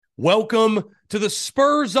Welcome to the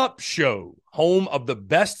Spurs Up Show, home of the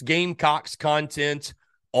best Gamecocks content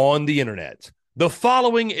on the internet. The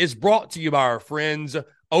following is brought to you by our friends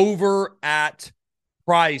over at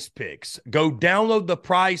Prize Picks. Go download the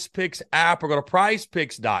Prize Picks app or go to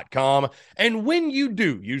prizepicks.com. And when you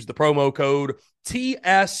do, use the promo code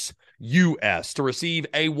TSUS to receive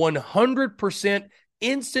a 100%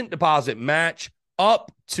 instant deposit match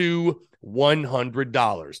up to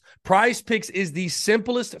 $100. Prize Picks is the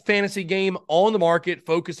simplest fantasy game on the market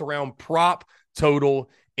focused around prop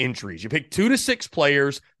total entries. You pick 2 to 6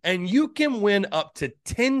 players and you can win up to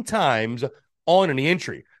 10 times on any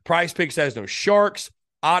entry. Prize Picks has no sharks,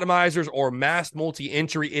 atomizers, or mass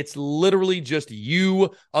multi-entry. It's literally just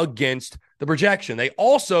you against the projection. They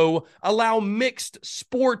also allow mixed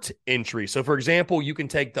sport entry. So, for example, you can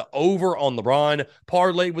take the over on LeBron,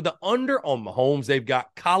 parlay with the under on Mahomes. They've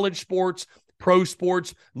got college sports, pro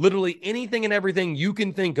sports, literally anything and everything you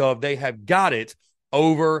can think of. They have got it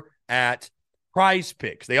over at Prize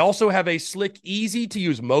Picks. They also have a slick,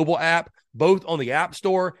 easy-to-use mobile app, both on the App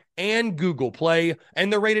Store and Google Play,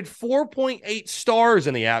 and they're rated 4.8 stars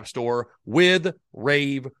in the App Store with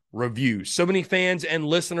rave reviews. So many fans and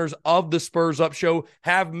listeners of the Spurs Up Show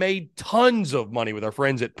have made tons of money with our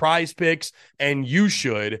friends at Prize Picks, and you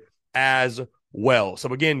should as well.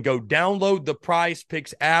 So again, go download the Prize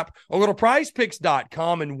Picks app or go to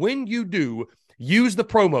prizepicks.com, and when you do, use the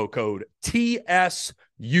promo code TSUS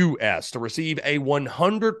to receive a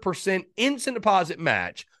 100% instant deposit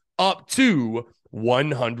match up to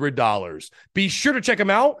 $100. Be sure to check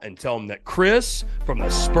them out and tell them that Chris from the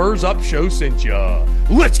Spurs Up Show sent ya.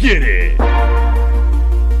 Let's get it.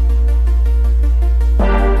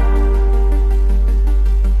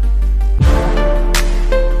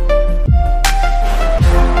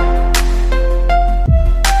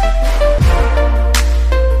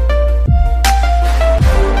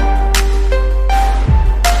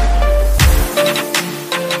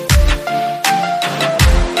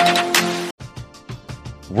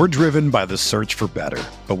 We're driven by the search for better.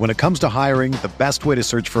 But when it comes to hiring, the best way to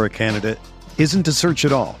search for a candidate isn't to search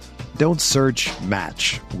at all. Don't search,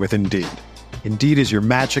 match with Indeed. Indeed is your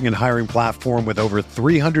matching and hiring platform with over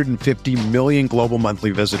 350 million global monthly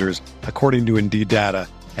visitors, according to Indeed data,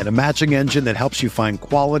 and a matching engine that helps you find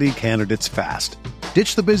quality candidates fast.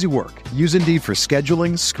 Ditch the busy work. Use Indeed for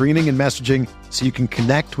scheduling, screening, and messaging so you can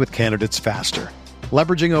connect with candidates faster.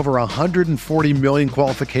 Leveraging over 140 million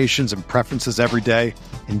qualifications and preferences every day,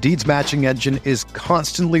 Indeed's matching engine is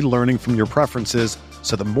constantly learning from your preferences,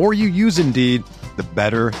 so the more you use Indeed, the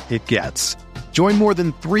better it gets. Join more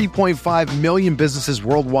than 3.5 million businesses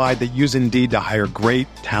worldwide that use Indeed to hire great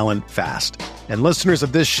talent fast. And listeners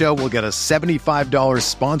of this show will get a $75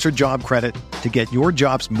 sponsored job credit to get your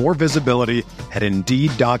jobs more visibility at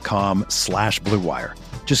Indeed.com/Blue Wire.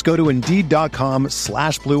 Just go to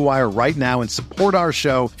Indeed.com/Blue Wire right now and support our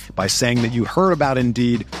show by saying that you heard about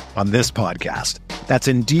Indeed on this podcast. That's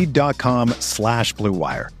Indeed.com/Blue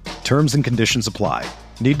Wire. Terms and conditions apply.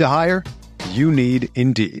 Need to hire? You need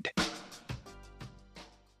Indeed.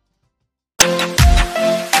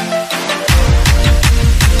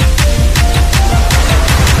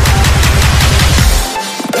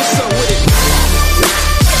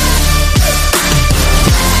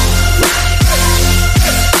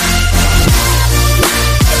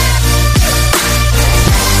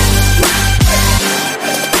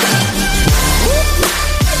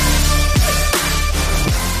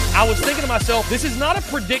 I was thinking to myself, this is not a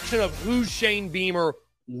prediction of who Shane Beamer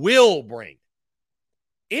will bring.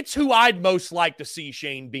 It's who I'd most like to see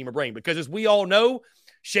Shane Beamer bring, because as we all know,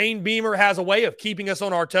 Shane Beamer has a way of keeping us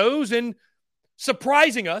on our toes and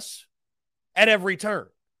surprising us at every turn.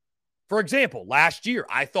 For example, last year,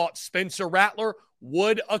 I thought Spencer Rattler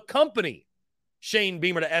would accompany Shane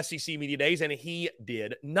Beamer to SEC Media Days, and he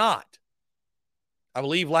did not. I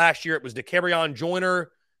believe last year it was Dakereon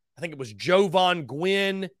Joyner. I think it was Jovan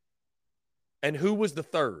Gwynn. And who was the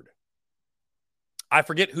third? I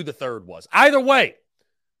forget who the third was. Either way,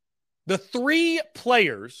 the 3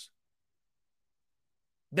 players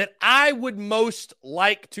that I would most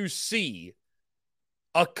like to see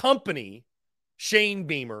accompany Shane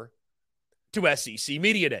Beamer to SEC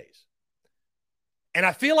Media Days. And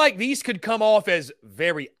I feel like these could come off as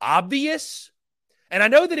very obvious. And I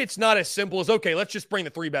know that it's not as simple as, okay, let's just bring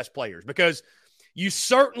the 3 best players, because you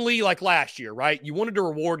certainly, like last year, right? You wanted to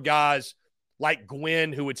reward guys like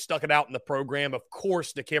Gwynn, who had stuck it out in the program. Of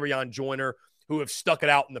course, Dakereon Joyner, who have stuck it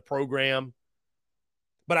out in the program.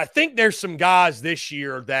 But I think there's some guys this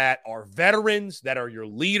year that are veterans, that are your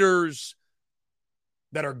leaders,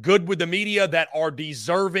 that are good with the media, that are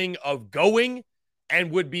deserving of going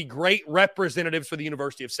and would be great representatives for the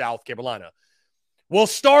University of South Carolina. We'll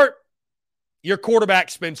start your quarterback,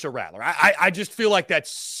 Spencer Rattler. I just feel like that's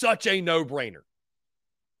such a no-brainer.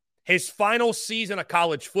 His final season of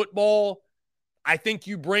college football, I think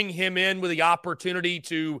you bring him in with the opportunity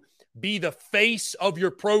to be the face of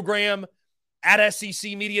your program at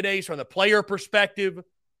SEC Media Days from the player perspective.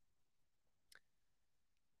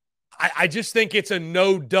 I just think it's a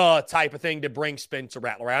no-duh type of thing to bring Spencer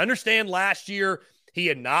Rattler. I understand last year he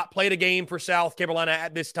had not played a game for South Carolina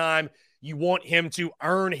at this time. You want him to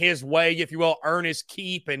earn his way, if you will, earn his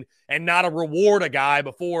keep and not a reward a guy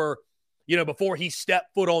before he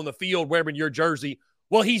stepped foot on the field wearing your jersey.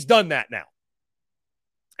 Well, he's done that now.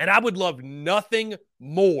 And I would love nothing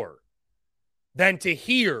more than to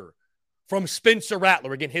hear from Spencer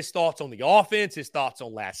Rattler. Again, his thoughts on the offense, his thoughts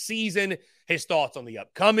on last season, his thoughts on the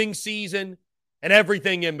upcoming season, and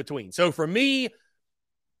everything in between. So for me,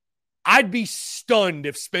 I'd be stunned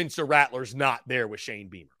if Spencer Rattler's not there with Shane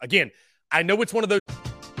Beamer. Again, I know it's one of those.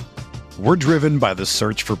 We're driven by the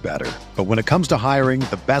search for better. But when it comes to hiring,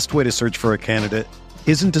 the best way to search for a candidate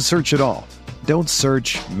isn't to search at all. Don't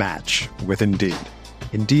search, match with Indeed.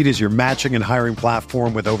 Indeed is your matching and hiring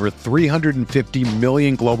platform with over 350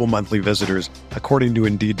 million global monthly visitors, according to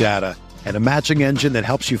Indeed data, and a matching engine that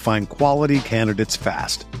helps you find quality candidates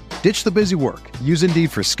fast. Ditch the busy work. Use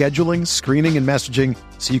Indeed for scheduling, screening, and messaging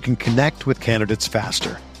so you can connect with candidates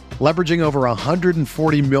faster. Leveraging over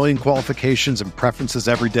 140 million qualifications and preferences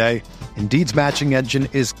every day, Indeed's matching engine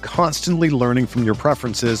is constantly learning from your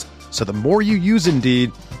preferences, so the more you use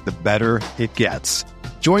Indeed, the better it gets.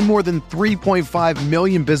 Join more than 3.5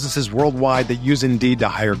 million businesses worldwide that use Indeed to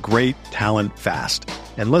hire great talent fast.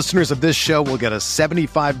 And listeners of this show will get a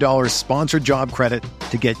 $75 sponsored job credit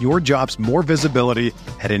to get your jobs more visibility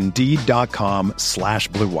at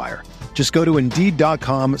Indeed.com/Blue Wire. Just go to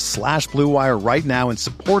Indeed.com/Blue Wire right now and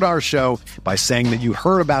support our show by saying that you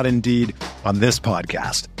heard about Indeed on this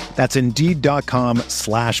podcast. That's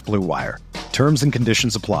Indeed.com/Blue Wire. Terms and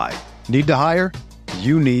conditions apply. Need to hire?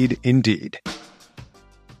 You need Indeed.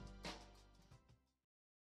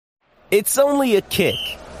 It's only a kick,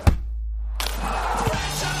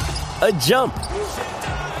 a jump,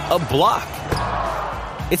 a block.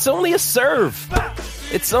 It's only a serve.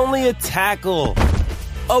 It's only a tackle,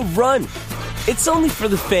 a run. It's only for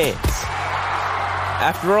the fans.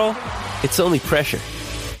 After all, it's only pressure.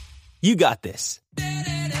 You got this.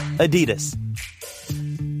 Adidas.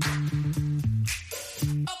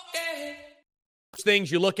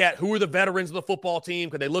 Things you look at, who are the veterans of the football team?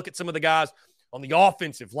 Could they look at some of the guys on the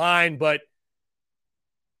offensive line? But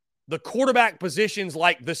the quarterback position's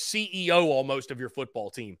like the CEO almost of your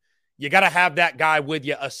football team. You got to have that guy with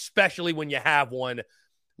you, especially when you have one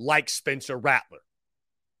like Spencer Rattler.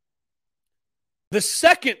 The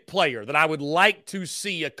second player that I would like to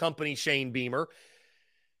see accompany Shane Beamer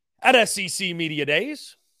at SEC Media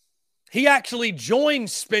Days, he actually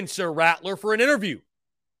joined Spencer Rattler for an interview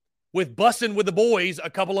with Bussin' with the Boys a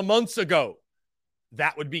couple of months ago.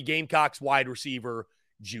 That would be Gamecocks wide receiver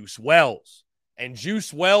Juice Wells. And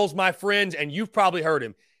Juice Wells, my friends, and you've probably heard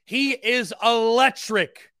him, he is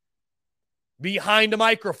electric behind a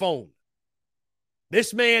microphone.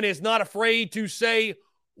 This man is not afraid to say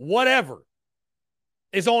whatever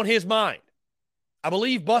is on his mind. I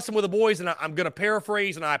believe Bussin' with the Boys, and I'm going to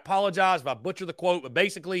paraphrase, and I apologize if I butcher the quote, but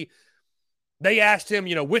basically they asked him,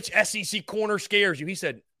 which SEC corner scares you? He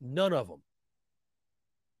said, none of them.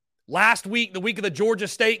 Last week, the week of the Georgia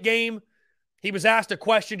State game, he was asked a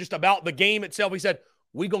question just about the game itself. He said,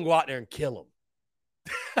 we're going to go out there and kill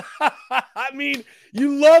them. I mean,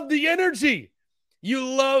 you love the energy. You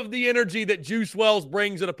love the energy that Juice Wells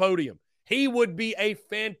brings at a podium. He would be a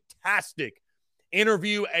fantastic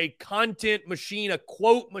interview, a content machine, a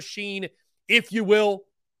quote machine, if you will.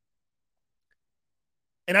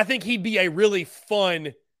 And I think he'd be a really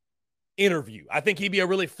fun interview. I think he'd be a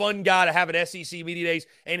really fun guy to have at SEC Media Days.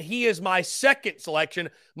 And he is my second selection,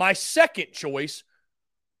 my second choice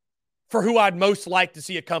for who I'd most like to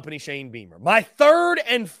see accompany Shane Beamer. My third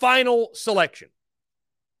and final selection.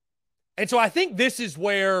 And so I think this is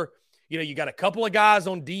where, you got a couple of guys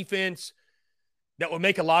on defense that would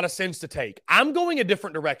make a lot of sense to take. I'm going a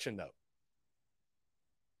different direction, though.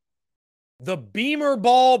 The Beamer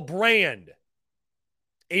Ball brand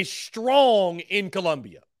is strong in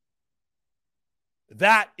Columbia.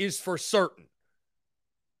 That is for certain.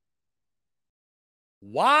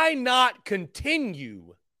 Why not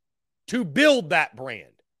continue to build that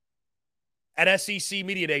brand at SEC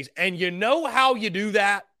Media Days? And you know how you do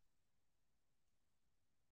that?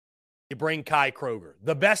 You bring Kai Kroger,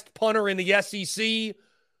 the best punter in the SEC,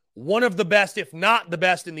 one of the best, if not the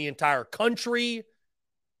best in the entire country.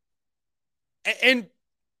 and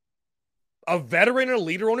a veteran and a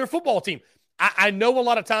leader on their football team. I know a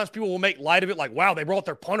lot of times people will make light of it like, wow, they brought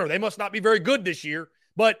their punter. They must not be very good this year.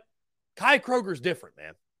 But Kai Kroger's different,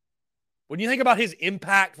 man. When you think about his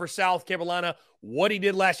impact for South Carolina, what he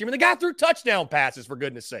did last year, I mean, the guy threw touchdown passes, for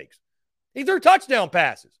goodness sakes. He threw touchdown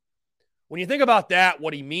passes. When you think about that,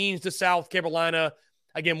 what he means to South Carolina,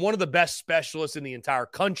 again, one of the best specialists in the entire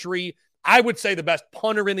country. I would say the best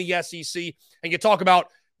punter in the SEC. And you talk about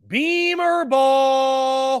Beamer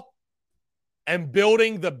Ball and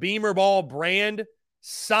building the Beamer Ball brand.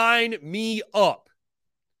 Sign me up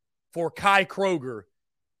for Kai Kroger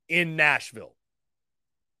in Nashville.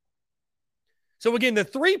 So again, the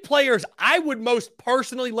three players I would most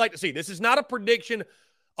personally like to see. This is not a prediction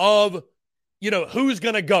of, who's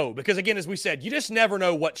going to go. Because again, as we said, you just never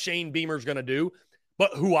know what Shane Beamer's going to do.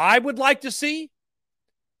 But who I would like to see,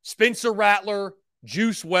 Spencer Rattler,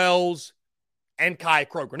 Juice Wells, and Kai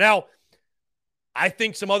Kroger. Now, I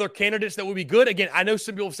think some other candidates that would be good. Again, I know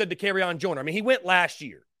some people have said to Kerryon Joyner. I mean, he went last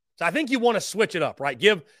year. So I think you want to switch it up, right?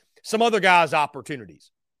 Give some other guys opportunities.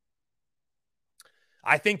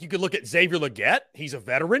 I think you could look at Xavier Legette. He's a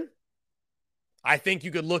veteran. I think you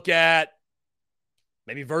could look at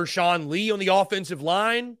maybe Vershawn Lee on the offensive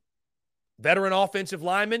line, veteran offensive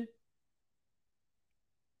lineman.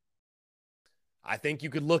 I think you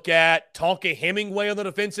could look at Tonka Hemingway on the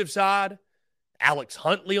defensive side, Alex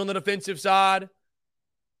Huntley on the defensive side.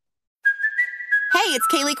 Hey, it's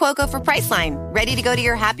Kaylee Cuoco for Priceline. Ready to go to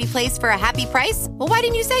your happy place for a happy price? Well, why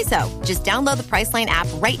didn't you say so? Just download the Priceline app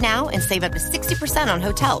right now and save up to 60% on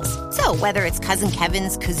hotels. So whether it's Cousin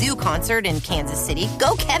Kevin's Kazoo Concert in Kansas City,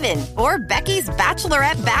 go Kevin, or Becky's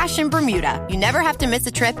Bachelorette Bash in Bermuda, you never have to miss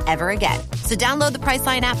a trip ever again. So download the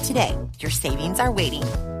Priceline app today. Your savings are waiting.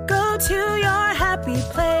 Go to your happy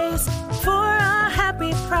place for a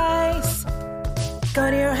happy price.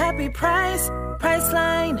 Go to your happy price,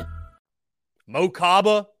 Priceline. Mo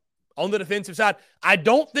Kaba on the defensive side. I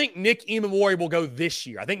don't think Nick Emamori will go this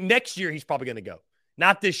year. I think next year he's probably going to go.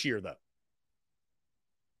 Not this year, though.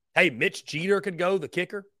 Hey, Mitch Jeter could go, the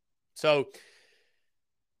kicker. So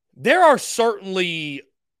there are certainly,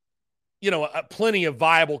 plenty of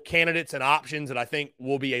viable candidates and options that I think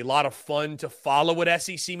will be a lot of fun to follow at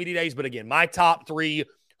SEC Media Days. But again, my top three,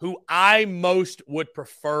 who I most would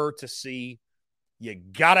prefer to see, you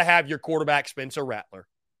got to have your quarterback, Spencer Rattler.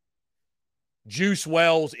 Juice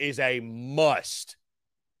Wells is a must.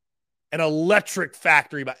 An electric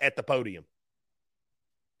factory at the podium.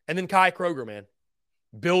 And then Kai Kroger, man.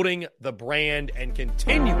 Building the brand and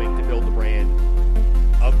continuing to build the brand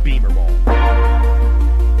of Beamer Ball.